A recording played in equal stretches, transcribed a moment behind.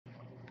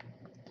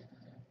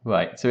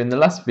Right, so in the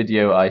last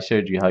video I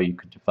showed you how you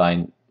could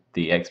define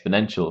the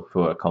exponential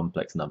for a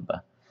complex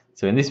number.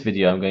 So in this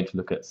video I'm going to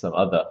look at some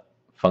other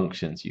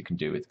functions you can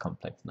do with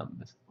complex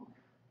numbers.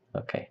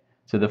 Okay,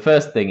 so the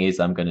first thing is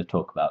I'm going to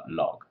talk about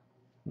log.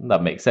 And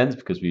that makes sense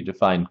because we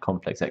defined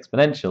complex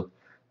exponential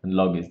and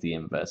log is the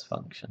inverse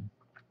function.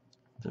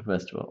 So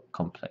first of all,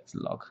 complex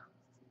log.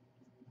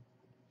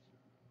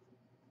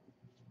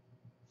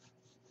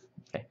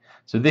 Okay,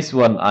 so this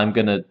one I'm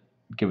going to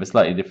give a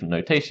slightly different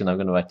notation. I'm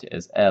going to write it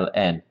as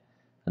ln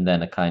and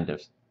then a kind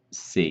of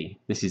c.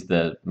 This is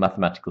the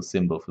mathematical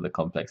symbol for the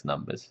complex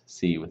numbers,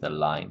 c with a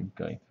line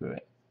going through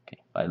it.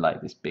 Okay, I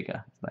like this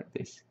bigger, like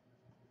this.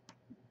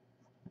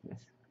 Okay,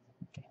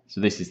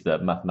 so this is the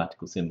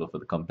mathematical symbol for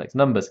the complex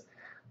numbers,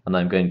 and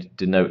I'm going to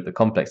denote the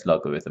complex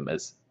logarithm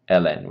as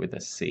ln with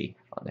a c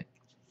on it.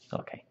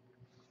 Okay.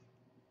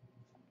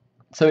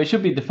 So it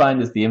should be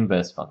defined as the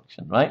inverse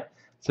function, right?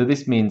 So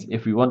this means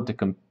if we want to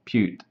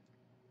compute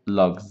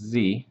log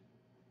z,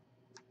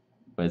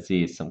 where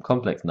z is some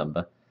complex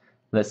number,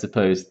 let's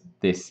suppose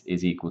this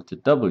is equal to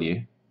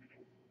w.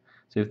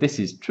 So if this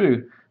is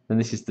true, then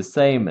this is the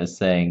same as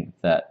saying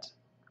that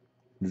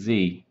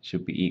z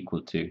should be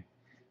equal to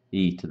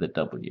e to the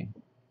w.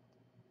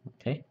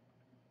 Okay.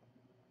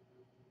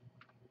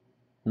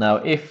 Now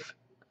if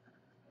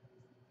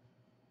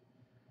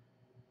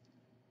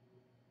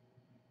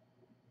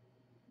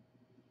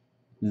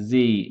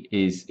z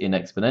is in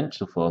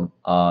exponential form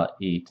r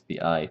e to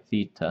the I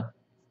theta,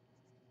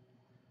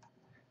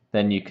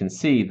 then you can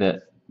see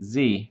that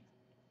z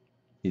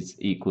is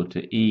equal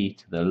to e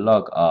to the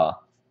log r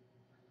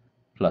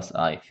plus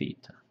I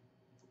theta.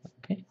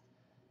 Okay.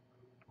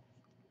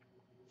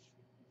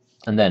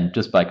 And then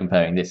just by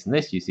comparing this and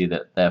this, you see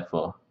that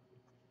therefore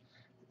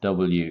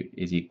w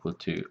is equal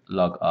to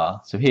log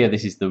r. So here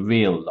this is the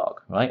real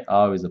log, right?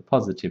 R is a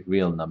positive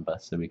real number,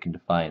 so we can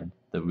define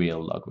the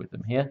real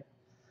logarithm here,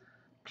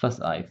 plus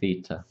I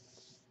theta.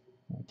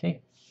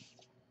 Okay.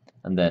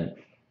 And then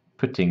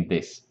putting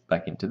this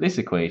back into this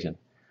equation,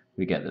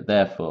 we get that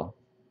therefore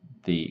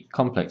the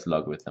complex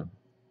logarithm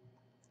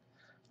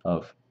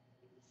of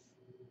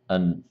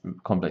a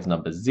complex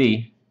number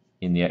z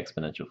in the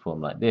exponential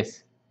form like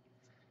this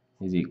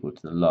is equal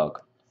to the log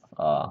of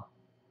r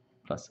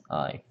plus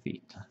I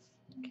theta.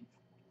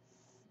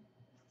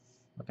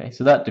 Okay,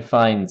 so that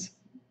defines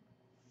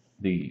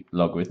the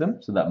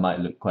logarithm, so that might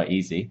look quite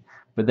easy,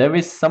 but there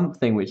is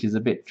something which is a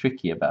bit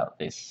tricky about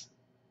this,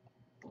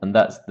 and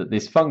that's that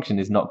this function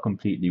is not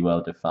completely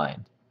well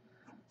defined.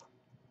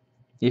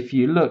 If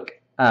you look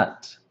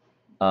at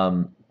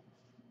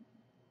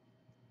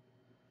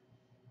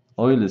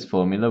Euler's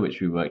formula,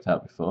 which we worked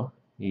out before,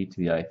 e to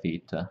the I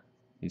theta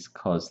is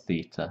cos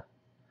theta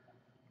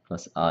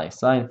plus I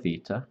sine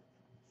theta,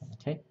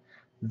 okay,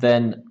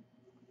 then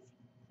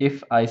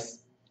if I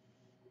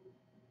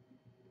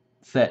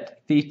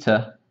set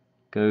theta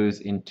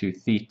goes into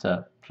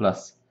theta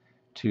plus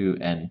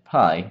 2n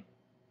pi,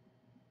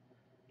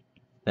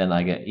 then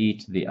I get e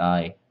to the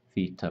I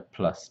theta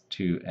plus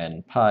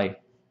 2n pi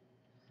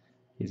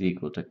is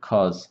equal to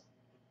cos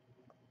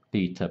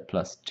theta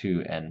plus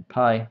 2n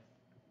pi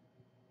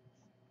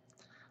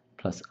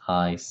plus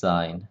I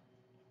sine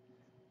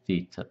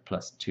theta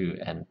plus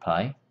 2n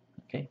pi.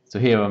 Okay, so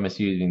here I'm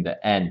assuming that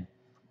n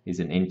is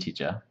an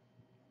integer,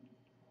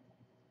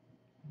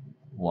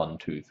 1,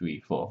 2, 3,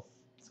 4,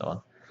 so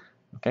on.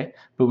 Okay,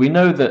 but we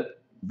know that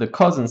the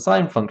cos and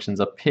sine functions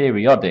are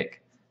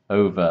periodic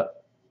over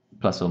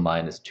plus or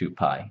minus 2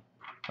 pi,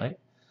 right?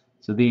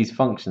 So these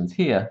functions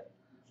here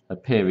are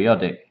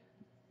periodic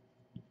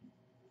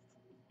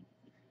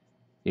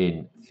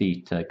in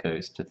theta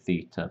goes to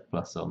theta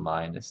plus or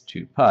minus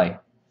 2 pi.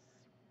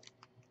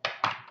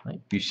 Right?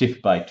 If you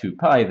shift by 2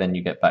 pi, then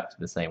you get back to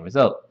the same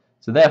result.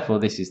 So therefore,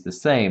 this is the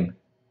same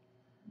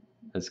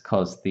as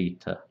cos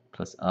theta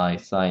plus I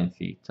sine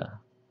theta,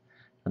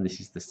 and this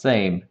is the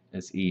same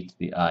as e to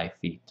the I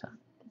theta.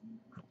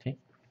 Okay.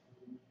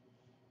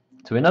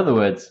 So in other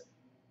words,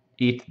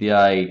 e to the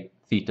I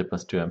theta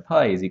plus 2n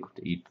pi is equal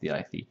to e to the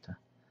I theta,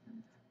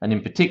 and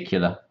in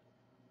particular,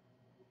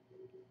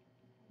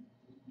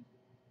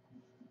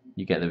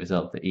 you get the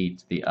result that e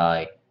to the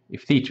I,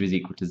 if theta is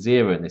equal to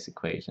 0 in this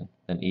equation,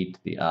 then e to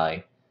the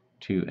I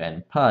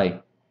 2n pi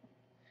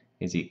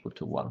is equal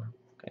to 1.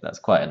 Okay, that's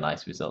quite a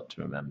nice result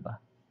to remember.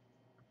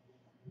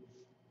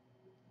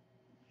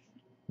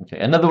 Okay,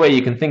 another way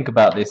you can think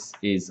about this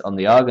is on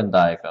the Argand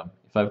diagram.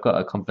 If I've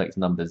got a complex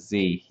number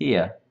z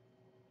here,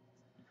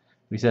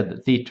 we said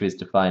that theta is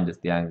defined as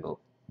the angle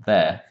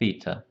there,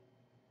 theta.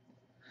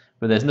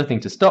 But there's nothing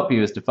to stop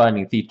you as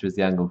defining theta as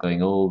the angle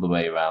going all the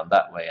way around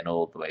that way and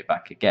all the way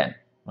back again,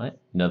 right?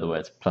 In other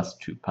words, plus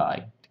 2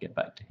 pi to get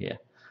back to here.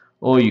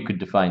 Or you could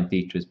define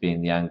theta as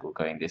being the angle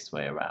going this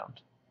way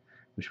around,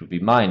 which would be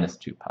minus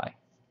 2 pi.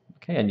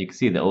 Okay, and you can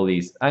see that all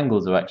these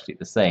angles are actually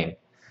the same,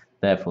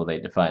 therefore they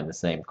define the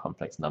same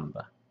complex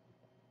number.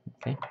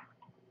 Okay.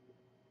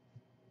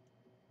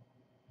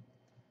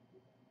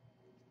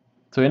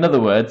 So in other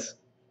words,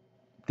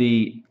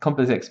 the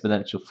complex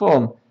exponential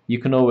form, you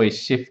can always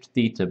shift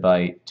theta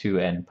by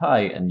 2n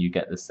pi and you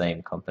get the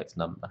same complex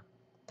number.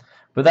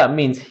 But that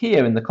means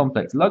here in the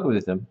complex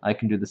logarithm, I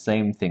can do the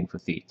same thing for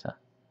theta.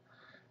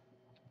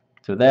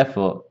 So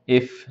therefore,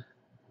 if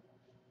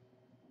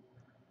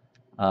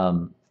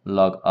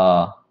log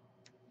r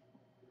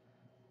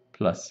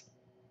plus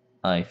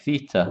I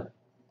theta,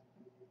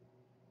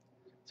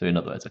 so in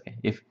other words, okay,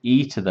 if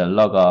e to the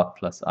log r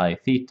plus I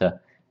theta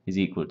is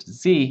equal to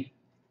z,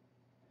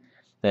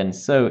 then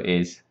so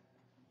is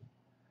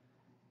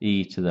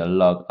e to the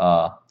log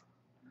r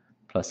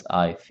plus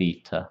I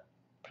theta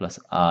plus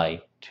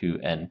I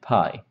 2n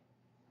pi,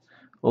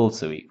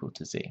 also equal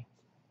to z.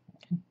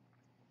 Okay.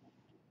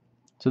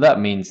 So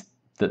that means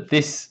that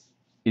this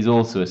is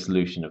also a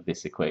solution of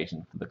this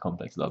equation for the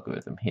complex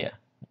logarithm here.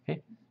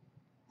 Okay.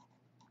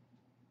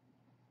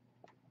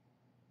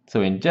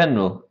 So in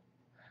general,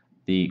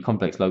 the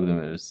complex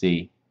logarithm of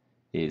z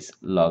is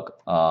log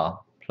r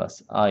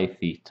plus I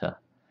theta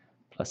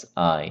plus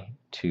I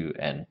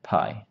 2n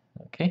pi.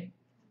 Okay.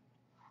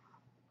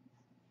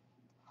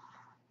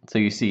 So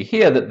you see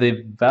here that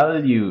the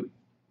value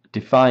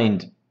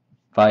defined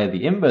via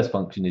the inverse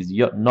function is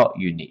not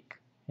unique.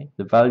 Okay?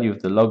 The value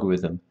of the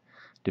logarithm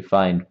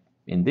defined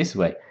in this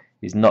way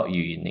is not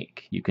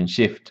unique. You can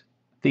shift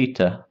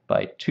theta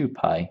by 2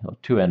 pi or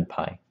 2n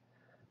pi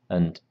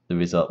and the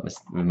result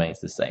remains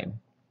the same.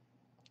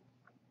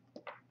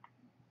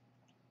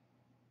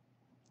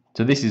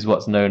 So this is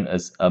what's known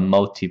as a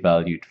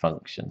multivalued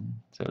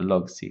function. So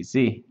log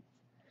cz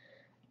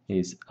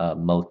is a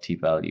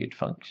multivalued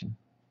function.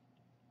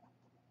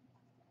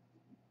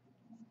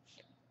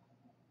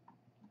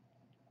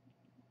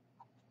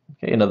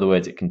 Okay, in other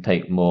words, it can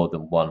take more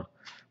than one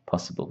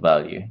possible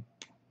value.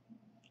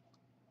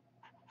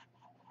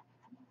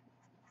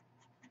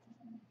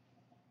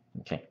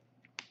 Okay.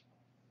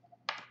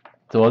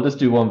 So I'll just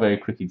do one very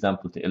quick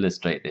example to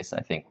illustrate this.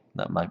 I think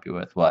that might be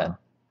worthwhile.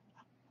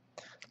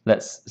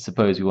 Let's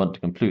suppose we want to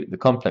compute the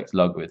complex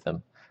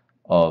logarithm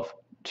of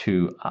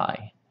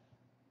 2i.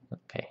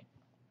 Okay.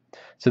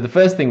 So the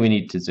first thing we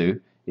need to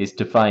do is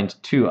to find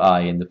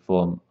 2i in the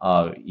form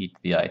r e to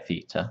the I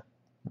theta.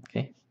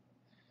 Okay.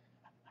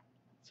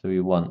 So we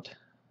want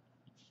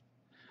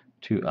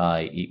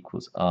 2i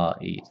equals r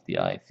e to the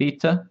I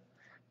theta.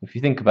 If you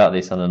think about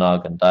this on an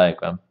arctan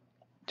diagram,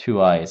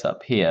 2i is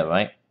up here,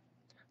 right?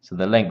 So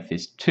the length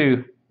is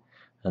 2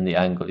 and the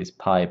angle is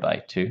pi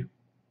by 2.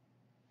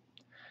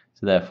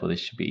 So therefore this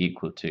should be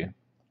equal to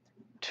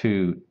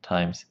 2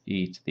 times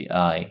e to the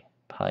I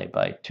pi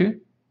by 2.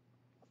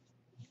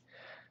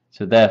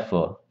 So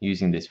therefore,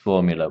 using this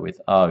formula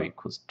with r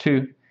equals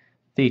 2,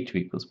 theta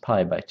equals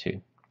pi by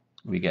 2,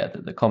 we get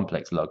that the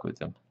complex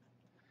logarithm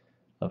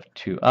of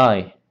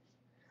 2i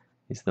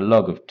is the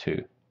log of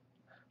 2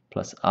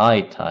 plus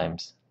I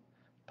times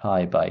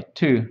pi by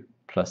 2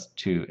 plus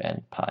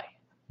 2n pi.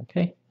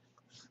 Okay,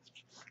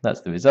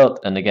 that's the result,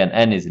 and again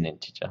n is an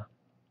integer.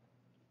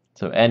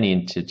 So any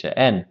integer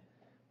n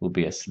will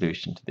be a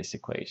solution to this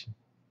equation.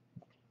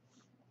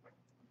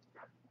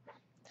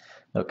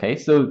 Okay,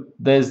 so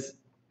there's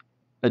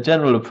a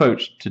general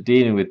approach to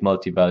dealing with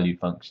multivalued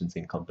functions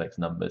in complex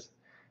numbers,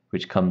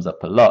 which comes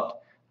up a lot.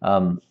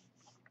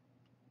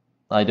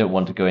 I don't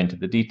want to go into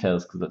the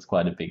details because that's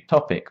quite a big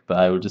topic, but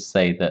I will just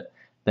say that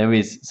there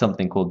is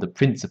something called the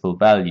principal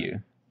value.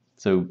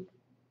 So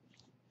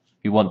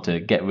we want to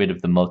get rid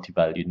of the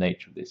multivalued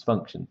nature of this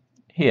function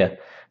here.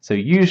 So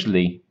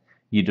usually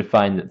you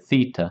define that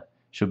theta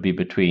should be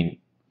between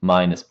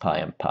minus pi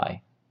and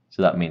pi.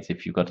 So that means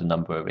if you've got a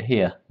number over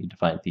here, you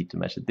define theta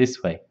measured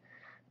this way.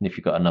 And if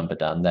you've got a number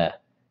down there,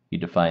 you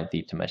define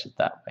theta measured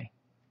that way.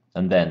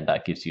 And then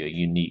that gives you a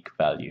unique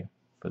value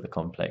for the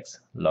complex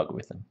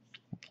logarithm.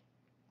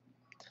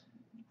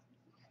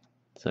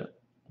 So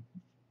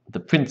the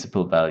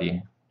principal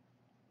value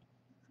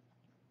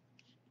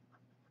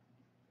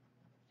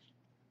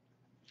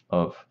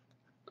of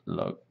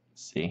log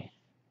c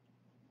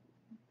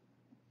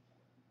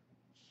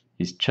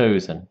is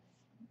chosen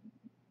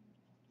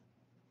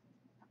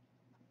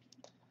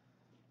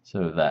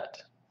so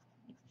that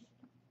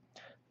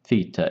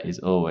theta is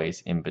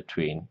always in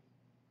between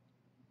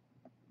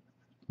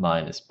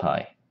minus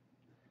pi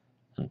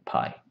and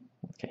pi.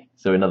 Okay,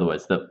 so in other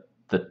words,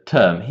 the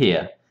term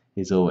here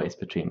is always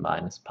between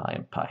minus pi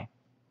and pi.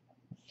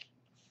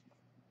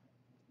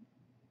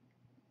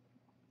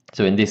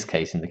 So in this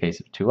case, in the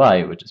case of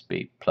 2i, it would just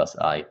be plus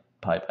I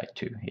pi by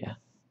 2 here.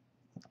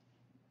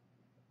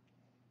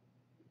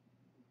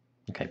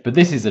 Okay, but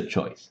this is a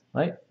choice,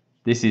 right?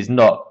 This is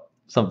not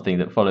something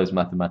that follows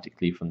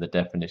mathematically from the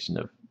definition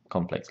of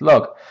complex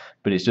log,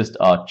 but it's just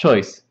our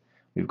choice.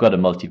 We've got a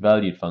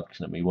multivalued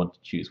function and we want to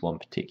choose one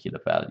particular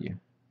value,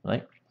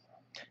 right?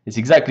 It's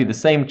exactly the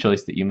same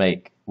choice that you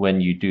make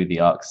when you do the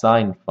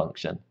arcsin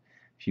function.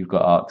 If you've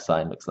got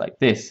arcsin looks like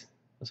this,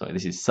 sorry,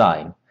 this is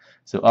sine.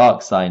 So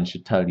arcsin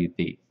should tell you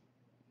the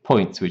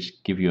points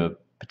which give you a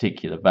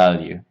particular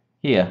value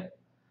here.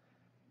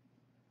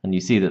 And you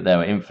see that there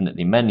are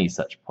infinitely many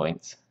such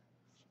points.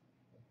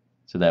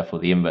 So therefore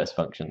the inverse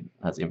function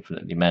has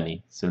infinitely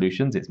many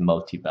solutions. It's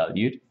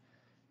multivalued.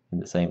 in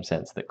the same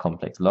sense that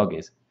complex log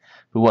is.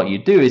 But what you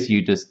do is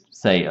you just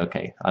say,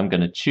 okay, I'm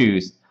going to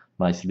choose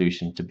my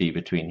solution to be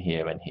between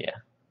here and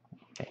here.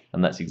 Okay,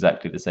 and that's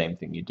exactly the same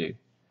thing you do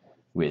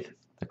with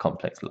the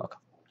complex log.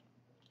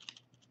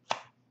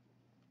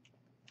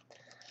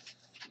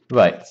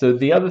 Right, so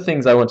the other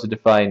things I want to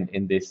define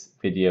in this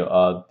video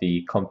are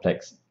the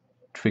complex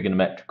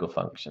trigonometrical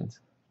functions.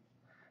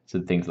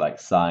 So things like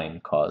sine,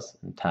 cos,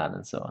 and tan,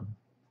 and so on.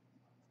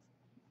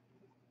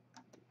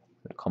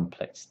 The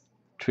complex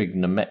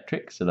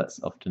trigonometric, so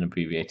that's often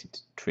abbreviated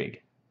to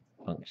trig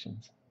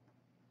functions.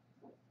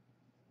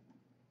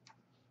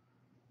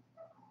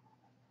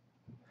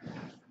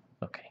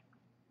 Okay.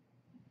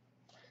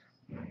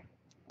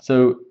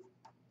 So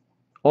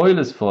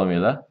Euler's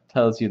formula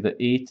tells you that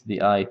e to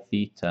the I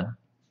theta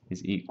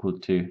is equal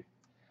to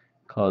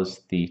cos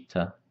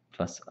theta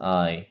plus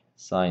I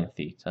sine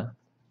theta.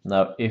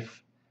 Now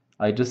if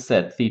I just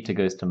said theta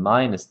goes to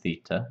minus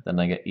theta, then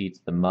I get e to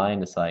the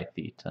minus I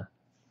theta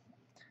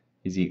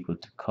is equal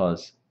to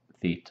cos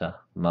theta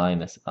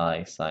minus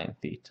I sine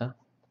theta.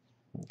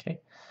 Okay,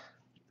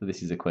 so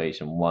this is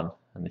equation 1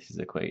 and this is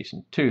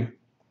equation 2.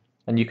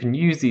 And you can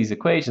use these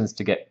equations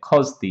to get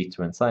cos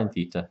theta and sine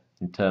theta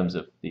in terms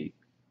of the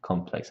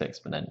complex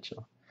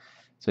exponential.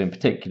 So in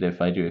particular,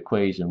 if I do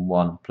equation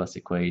 1 plus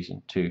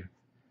equation 2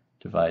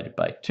 divided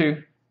by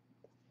 2,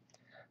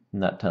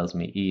 and that tells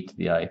me e to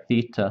the I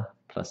theta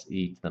plus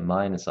e to the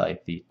minus I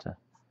theta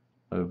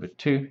over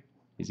 2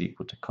 is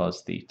equal to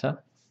cos theta.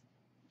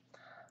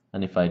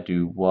 And if I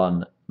do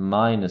 1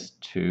 minus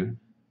 2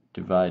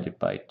 divided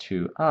by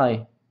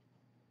 2i,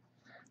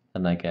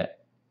 then I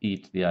get e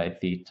to the I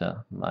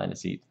theta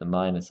minus e to the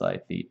minus I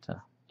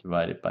theta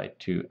divided by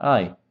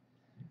 2i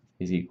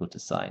is equal to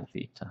sine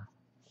theta.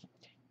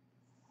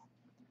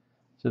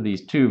 So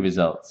these two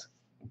results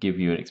give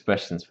you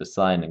expressions for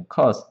sine and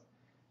cos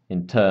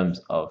in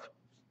terms of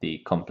the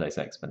complex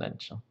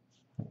exponential.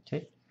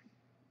 Okay,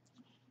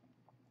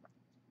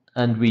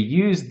 and we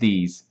use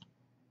these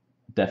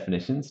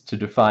definitions to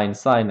define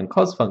sine and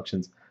cos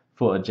functions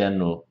for a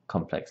general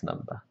complex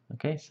number.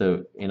 Okay,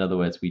 so in other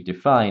words, we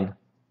define,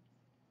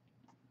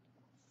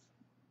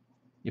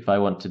 if I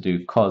want to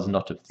do cos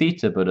not of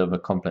theta but of a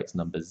complex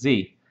number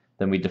z,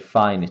 then we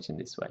define it in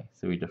this way.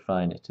 So we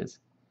define it as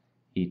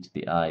e to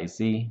the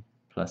iz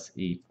plus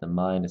e to the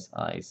minus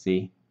iz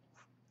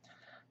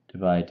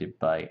divided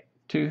by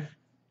 2,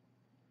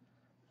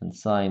 and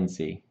sine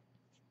z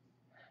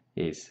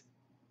is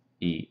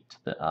e to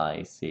the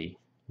iz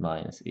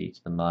minus e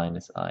to the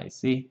minus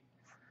iz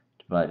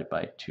divided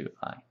by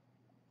 2i.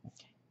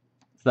 Okay.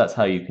 So that's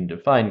how you can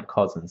define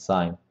cos and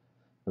sine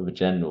of a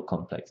general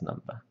complex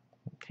number.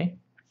 Okay.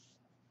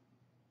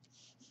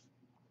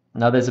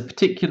 Now there's a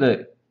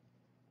particular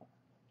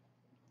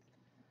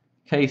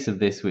case of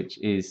this which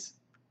is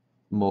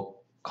more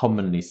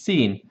commonly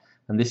seen,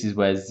 and this is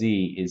where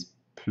z is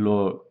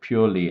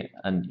purely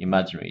an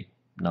imaginary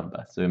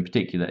number. So in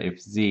particular, if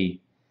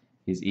z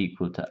is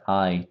equal to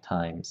I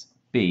times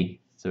b,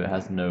 so it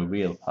has no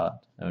real part,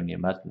 only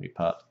imaginary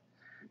part,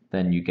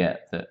 then you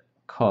get that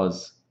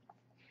cos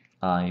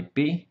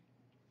ib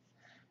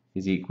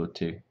is equal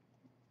to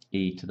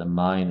e to the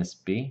minus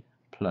b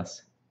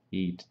plus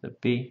e to the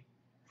b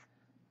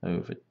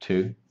over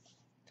 2,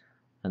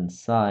 and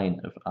sine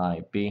of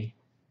ib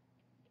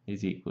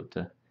is equal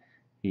to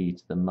e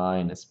to the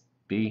minus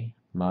b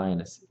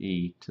minus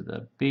e to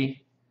the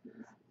b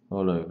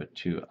all over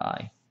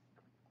 2i.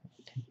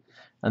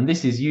 And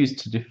this is used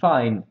to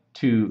define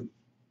two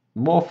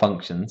more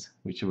functions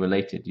which are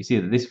related. You see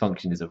that this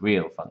function is a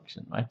real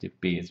function, right? If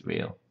b is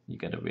real, you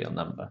get a real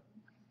number.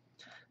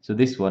 So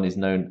this one is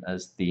known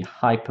as the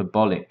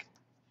hyperbolic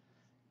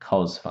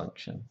cos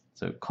function.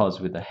 So cos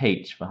with a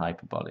h for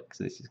hyperbolic.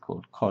 So this is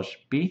called cosh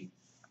b.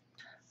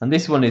 And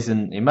this one is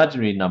an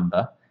imaginary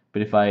number,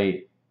 but if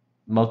I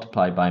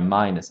multiply by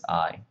minus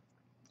I,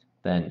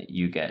 then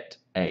you get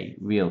a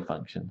real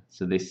function.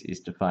 So this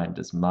is defined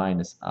as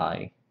minus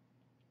I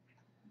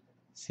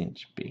sinh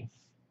b.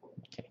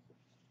 Okay.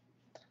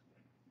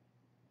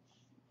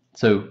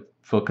 So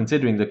for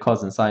considering the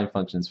cos and sine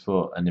functions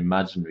for an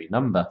imaginary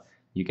number,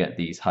 you get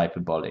these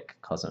hyperbolic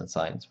cos and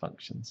sine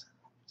functions.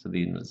 So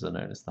these are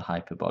known as the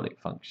hyperbolic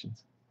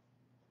functions.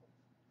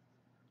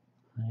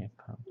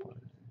 Hyperbolic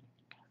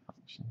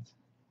functions.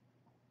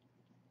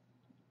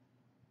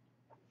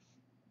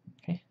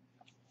 Okay.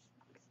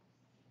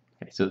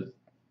 Okay.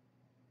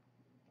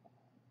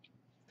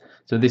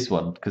 So this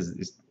one, because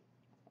it's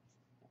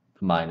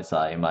minus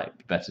I, it might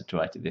be better to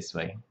write it this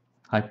way.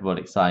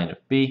 Hyperbolic sine of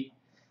b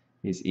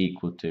is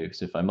equal to,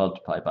 so if I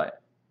multiply by,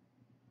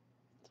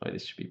 sorry,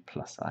 this should be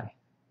plus I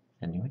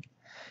anyway.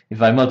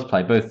 If I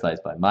multiply both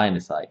sides by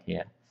minus I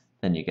here,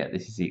 then you get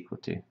this is equal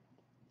to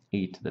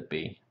e to the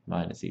b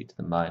minus e to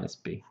the minus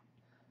b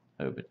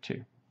over 2.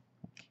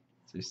 Okay.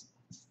 So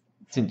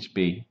sinh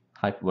b,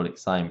 hyperbolic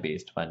sine b,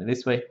 is defined in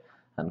this way,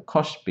 and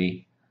cosh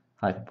b,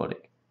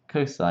 hyperbolic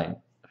cosine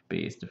of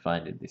b, is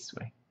defined in this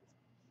way.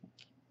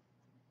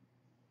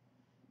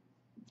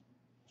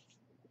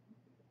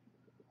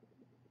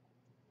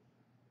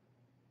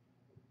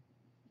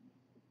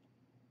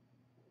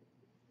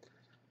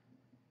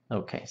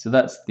 Okay, so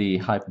that's the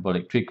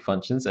hyperbolic trig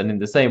functions, and in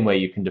the same way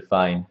you can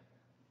define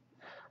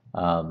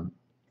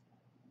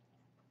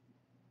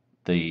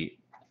the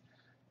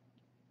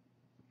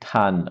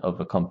tan of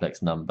a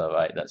complex number,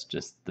 right? That's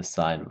just the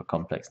sine of a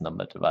complex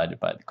number divided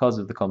by the cos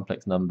of the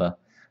complex number.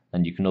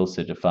 And you can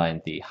also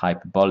define the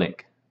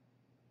hyperbolic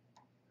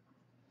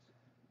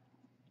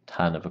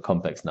tan of a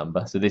complex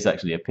number. So this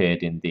actually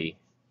appeared in the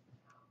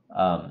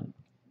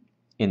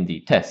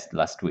test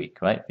last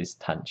week, right? This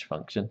tanh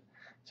function.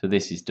 So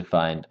this is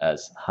defined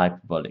as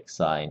hyperbolic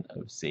sine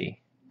of z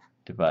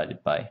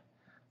divided by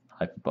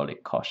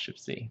hyperbolic cosh of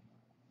z.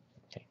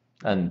 Okay.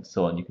 And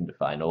so on. You can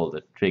define all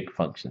the trig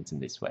functions in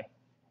this way.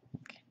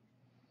 Okay.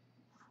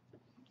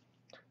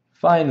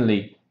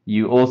 Finally,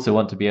 you also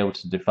want to be able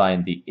to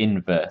define the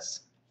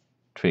inverse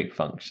trig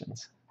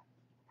functions.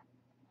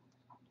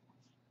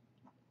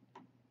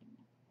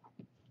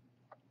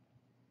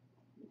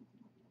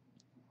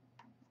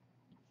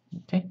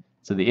 Okay,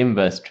 so the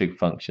inverse trig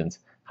functions,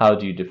 how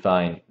do you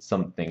define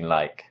something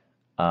like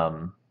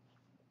arccos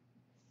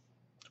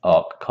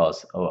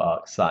or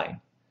arcsine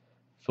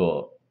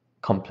for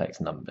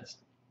complex numbers?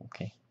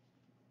 Okay,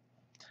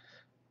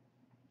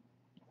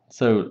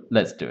 so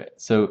let's do it.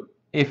 So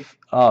if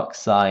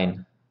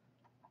arcsine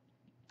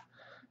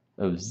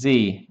of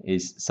z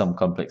is some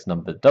complex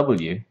number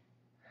w,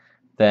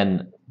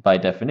 then by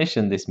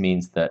definition this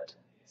means that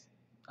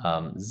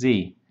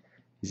z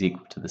is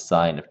equal to the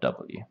sine of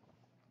w.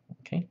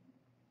 Okay,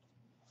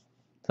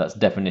 so that's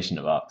definition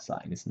of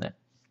arcsine, isn't it?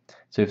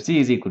 So if z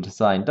is equal to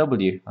sine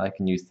w, I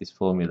can use this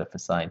formula for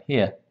sine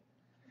here.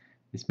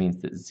 This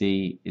means that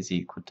z is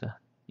equal to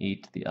e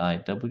to the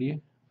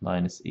iw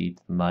minus e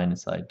to the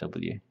minus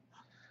iw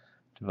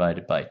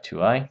divided by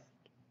 2i.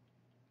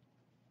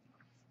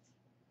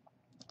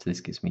 So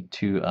this gives me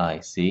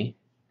 2ic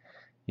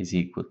is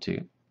equal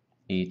to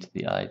e to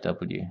the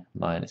iw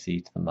minus e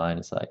to the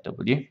minus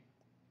iw.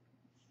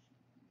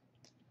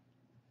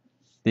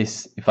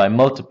 This, if I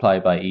multiply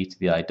by e to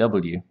the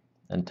iw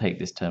and take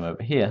this term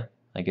over here,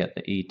 I get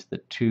the e to the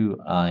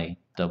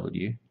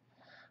 2iw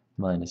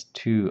minus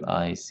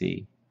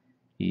 2ic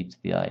e to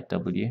the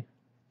iw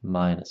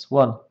minus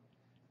 1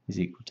 is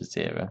equal to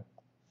 0.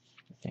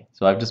 Okay,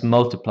 so I've just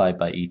multiplied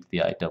by e to the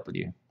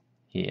iw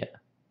here.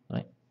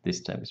 Right? This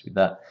term gives me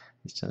that,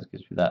 this term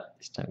gives me that,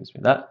 this term gives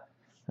me that,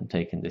 and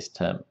taken this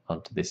term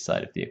onto this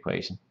side of the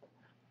equation.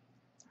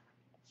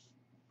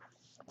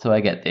 So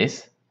I get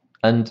this,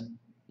 and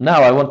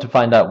now I want to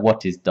find out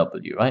what is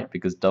w, right?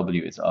 Because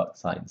w is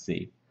arcsine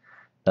z.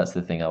 That's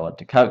the thing I want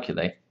to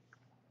calculate.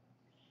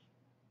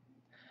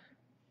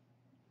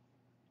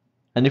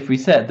 And if we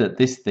set that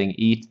this thing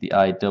e to the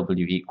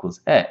iw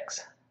equals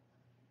x,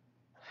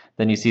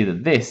 then you see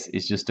that this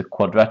is just a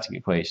quadratic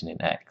equation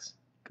in x,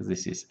 because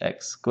this is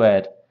x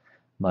squared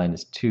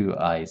minus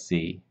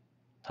 2iz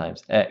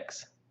times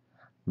x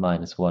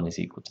minus 1 is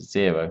equal to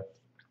 0.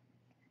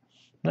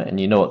 Right? And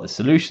you know what the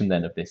solution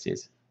then of this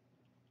is.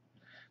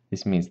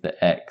 This means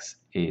that x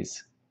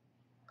is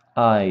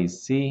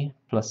iz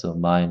plus or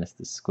minus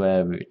the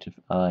square root of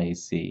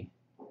iz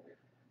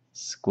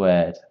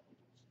squared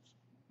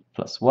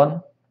plus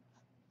 1.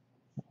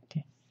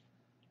 Okay.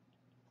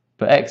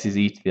 But x is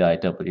e to the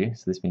iw,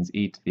 so this means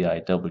e to the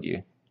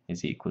iw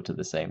is equal to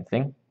the same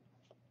thing.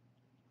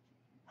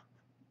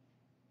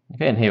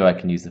 Okay, and here I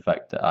can use the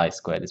fact that I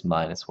squared is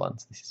minus 1,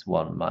 so this is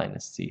 1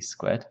 minus c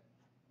squared.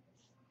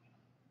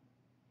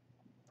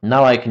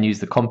 Now I can use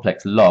the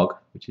complex log,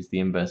 which is the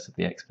inverse of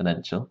the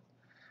exponential.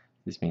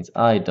 This means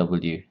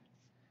iw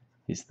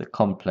is the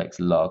complex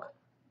log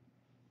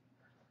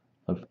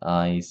of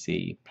iz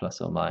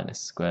plus or minus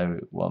square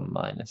root 1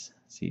 minus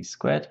c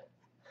squared.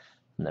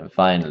 And then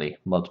finally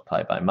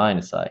multiply by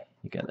minus I,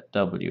 you get that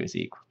w is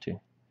equal to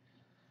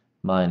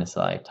minus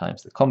I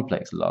times the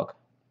complex log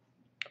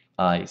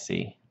iz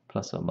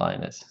plus or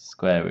minus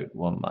square root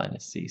 1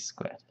 minus c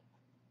squared.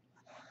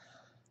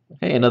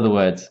 Okay, in other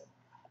words,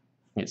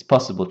 it's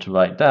possible to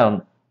write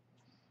down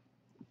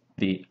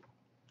the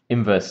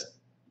inverse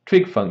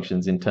trig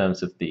functions in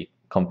terms of the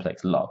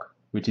complex log,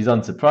 which is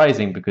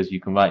unsurprising because you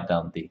can write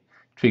down the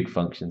trig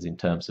functions in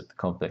terms of the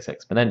complex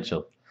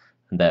exponential,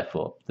 and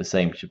therefore the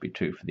same should be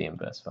true for the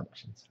inverse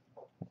functions.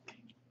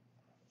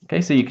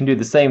 Okay, so you can do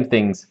the same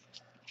things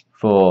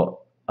for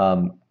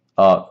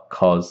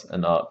arccos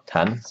and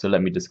arctan. So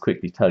let me just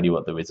quickly tell you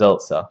what the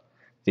results are.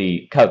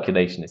 The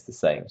calculation is the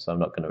same, so I'm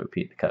not going to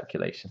repeat the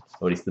calculation,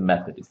 or at least the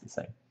method is the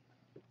same.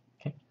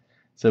 Okay,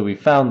 so we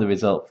found the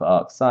result for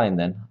arcsine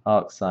then.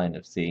 Arcsine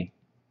of z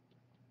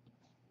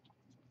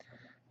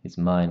is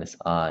minus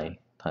I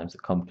times the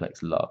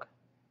complex log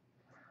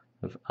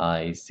of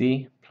iz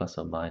plus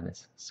or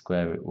minus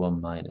square root 1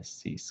 minus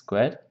c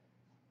squared.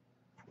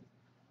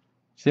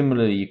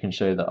 Similarly, you can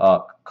show that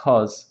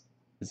arccos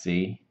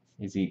z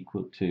is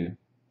equal to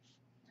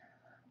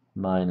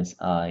minus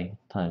I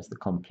times the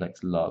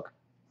complex log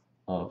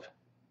of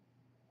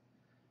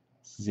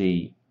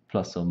z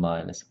plus or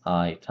minus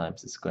I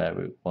times the square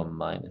root 1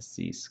 minus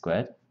c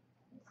squared.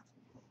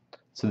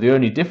 So the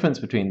only difference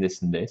between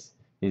this and this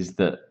is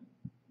that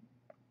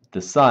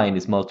the sine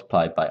is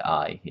multiplied by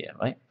I here,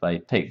 right? If I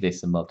take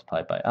this and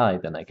multiply by I,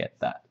 then I get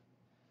that.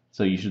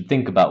 So you should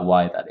think about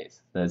why that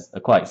is. There's a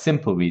quite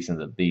simple reason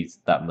that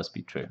that must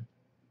be true.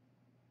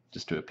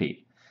 Just to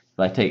repeat, if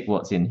I take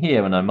what's in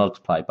here and I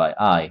multiply by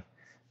I,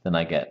 then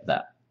I get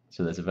that.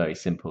 So there's a very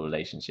simple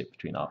relationship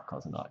between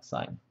arccos and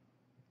arcsine,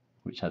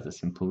 which has a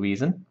simple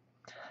reason.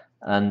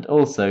 And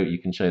also you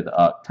can show that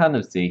arctan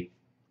of z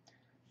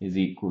is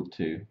equal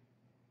to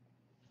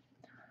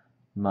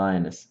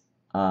minus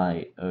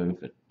I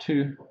over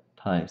 2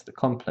 times the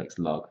complex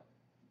log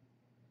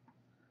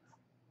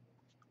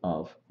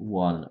of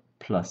 1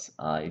 plus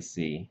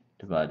IZ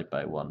divided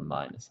by 1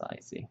 minus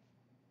IZ.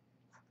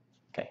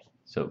 Okay,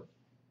 so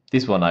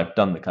this one I've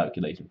done the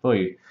calculation for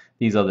you.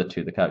 These other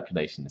two, the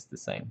calculation is the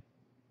same.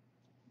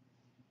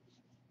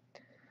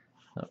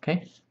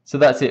 Okay, so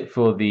that's it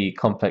for the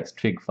complex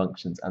trig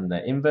functions and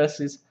their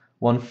inverses.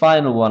 One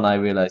final one I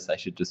realized I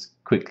should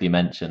just quickly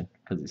mention,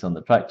 because it's on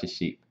the practice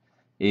sheet,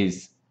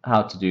 is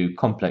how to do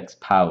complex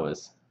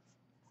powers.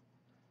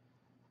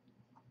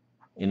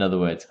 In other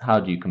words, how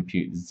do you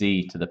compute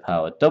z to the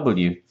power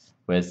w,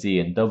 where z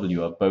and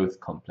w are both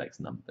complex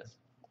numbers?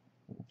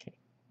 Okay.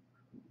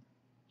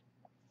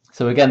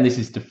 So again, this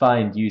is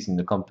defined using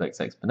the complex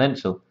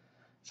exponential.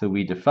 So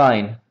we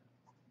define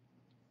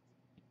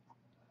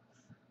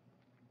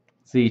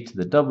z to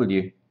the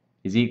w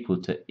is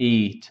equal to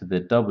e to the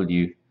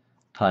w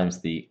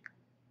times the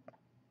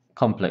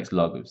complex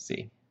log of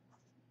z.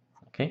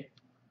 Okay.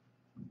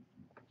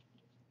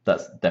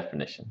 That's the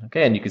definition.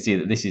 Okay, and you can see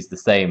that this is the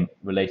same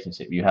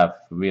relationship you have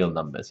for real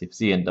numbers. If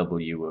z and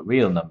w were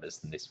real numbers,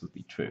 then this would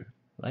be true,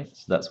 right?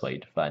 So that's why you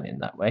define it in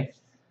that way.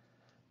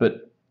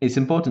 But it's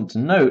important to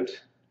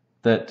note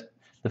that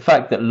the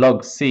fact that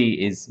log c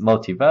is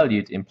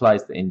multivalued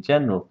implies that in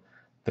general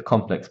the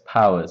complex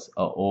powers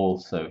are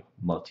also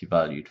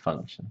multivalued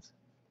functions.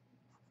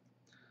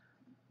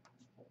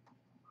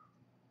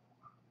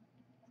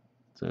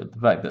 So the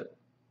fact that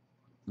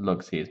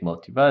log c is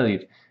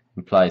multivalued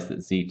implies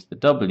that z to the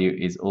w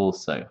is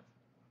also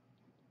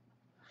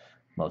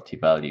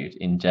multivalued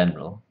in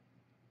general.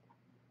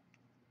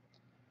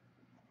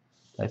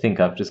 I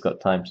think I've just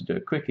got time to do a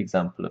quick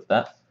example of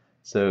that.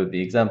 So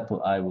the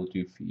example I will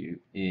do for you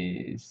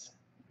is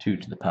 2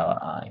 to the power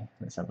I.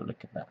 Let's have a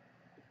look at that.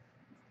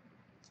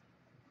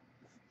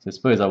 So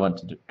suppose I want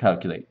to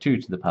calculate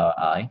 2 to the power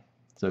I.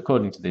 So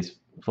according to this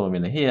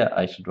formula here,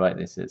 I should write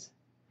this as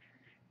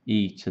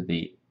e to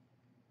the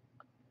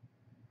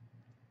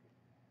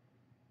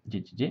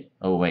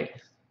oh wait.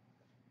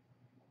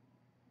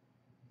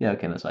 Yeah,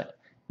 okay, that's right.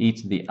 E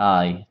to the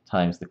I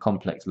times the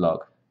complex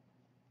log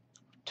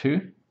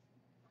 2.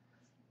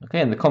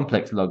 Okay, and the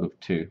complex log of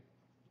 2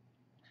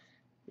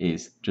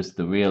 is just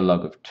the real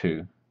log of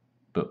 2,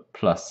 but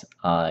plus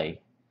I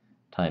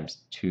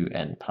times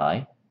 2n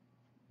pi.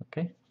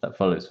 Okay, that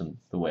follows from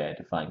the way I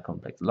define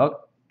complex log.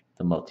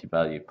 The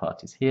multivalued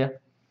part is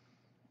here.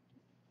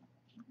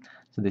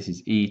 So this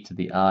is e to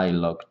the I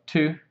log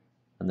 2.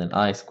 And then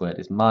I squared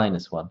is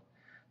minus 1,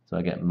 so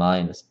I get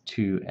minus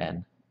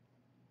 2n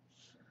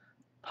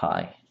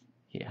pi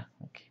here.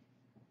 Okay.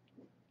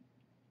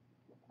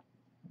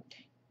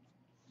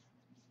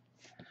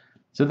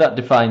 So that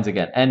defines,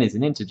 again, n is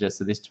an integer,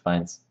 so this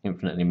defines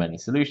infinitely many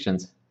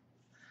solutions.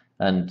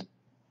 And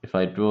if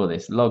I draw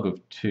this, log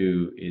of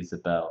 2 is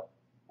about,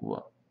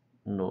 what,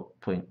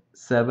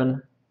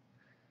 0.7,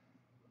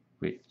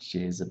 which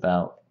is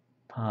about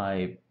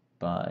pi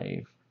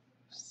by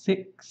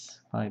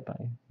 6, pi by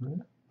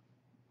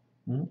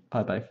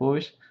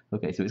 4-ish.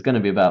 Okay, so it's going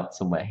to be about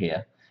somewhere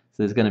here.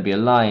 So there's going to be a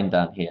line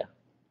down here,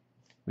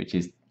 which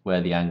is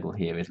where the angle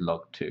here is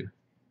log 2.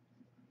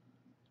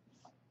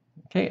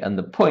 Okay, and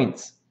the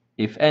points,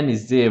 if n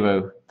is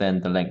 0, then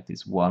the length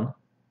is 1.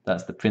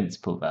 That's the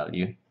principal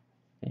value.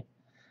 Okay.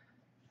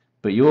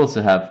 But you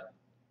also have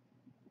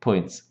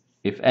points,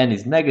 if n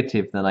is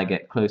negative, then I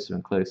get closer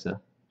and closer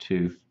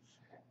to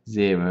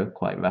 0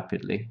 quite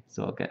rapidly.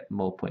 So I'll get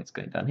more points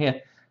going down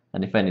here.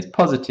 And if n is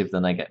positive,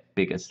 then I get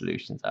bigger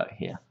solutions out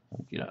here,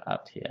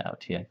 out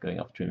here, going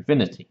off to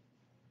infinity.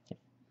 Okay.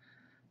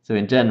 So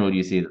in general,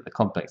 you see that the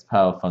complex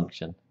power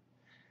function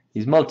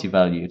is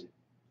multivalued,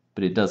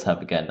 but it does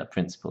have, again, a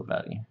principal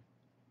value.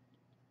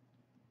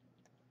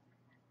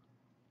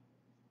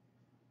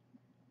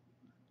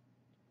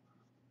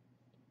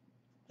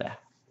 There.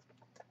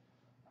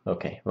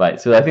 Okay, right,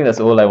 so I think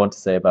that's all I want to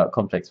say about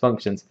complex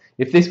functions.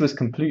 If this was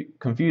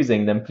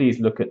confusing, then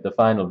please look at the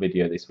final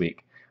video this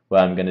week,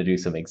 where I'm going to do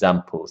some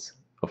examples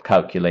of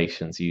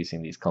calculations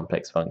using these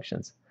complex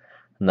functions.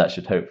 And that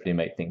should hopefully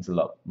make things a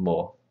lot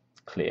more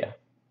clear.